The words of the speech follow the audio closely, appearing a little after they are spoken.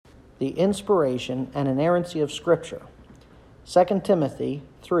the inspiration and inerrancy of Scripture. 2 Timothy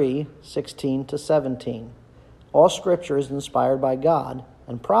 3:16-17. All Scripture is inspired by God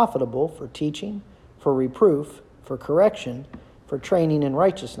and profitable for teaching, for reproof, for correction, for training in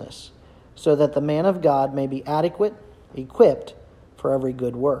righteousness, so that the man of God may be adequate, equipped for every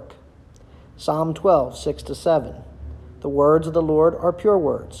good work. Psalm 12:6-7. The words of the Lord are pure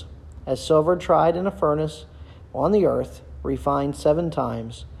words, as silver tried in a furnace, on the earth, refined 7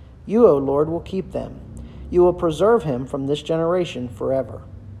 times. You, O Lord, will keep them. You will preserve him from this generation forever.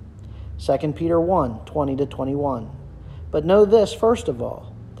 2 Peter 1:20-21. But know this, first of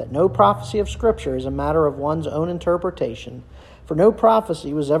all, that no prophecy of Scripture is a matter of one's own interpretation, for no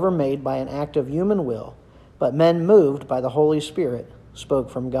prophecy was ever made by an act of human will, but men moved by the Holy Spirit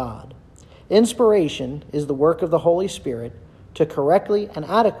spoke from God. Inspiration is the work of the Holy Spirit to correctly and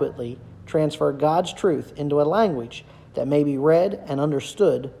adequately transfer God's truth into a language that may be read and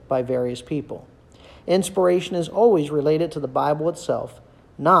understood by various people. Inspiration is always related to the Bible itself,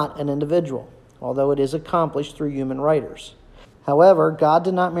 not an individual, although it is accomplished through human writers. However, God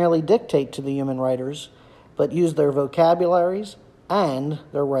did not merely dictate to the human writers, but used their vocabularies and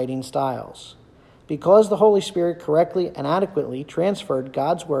their writing styles. Because the Holy Spirit correctly and adequately transferred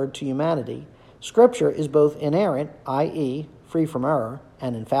God's word to humanity, Scripture is both inerrant, i.e., free from error,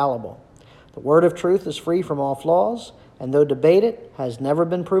 and infallible. The word of truth is free from all flaws, and though debated, has never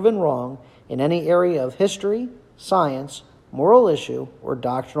been proven wrong in any area of history, science, moral issue, or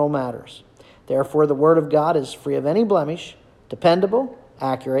doctrinal matters. Therefore, the Word of God is free of any blemish, dependable,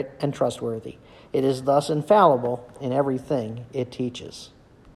 accurate, and trustworthy. It is thus infallible in everything it teaches.